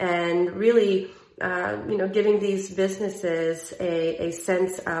really giving these businesses a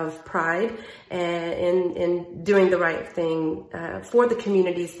sense of pride and in doing the right thing for the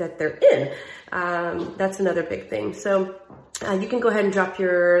communities that they're in. That's another big thing. So you can go ahead and drop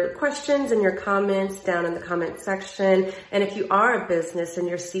your questions and your comments down in the comment section. And if you are a business and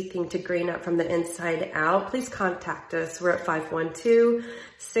you're seeking to green up from the inside out, please contact us. We're at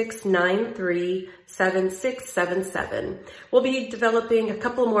 512-693-7677. We'll be developing a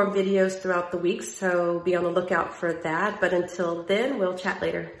couple more videos throughout the week, so be on the lookout for that. But until then, we'll chat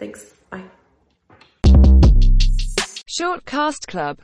later. Thanks. Bye. Shortcast Club.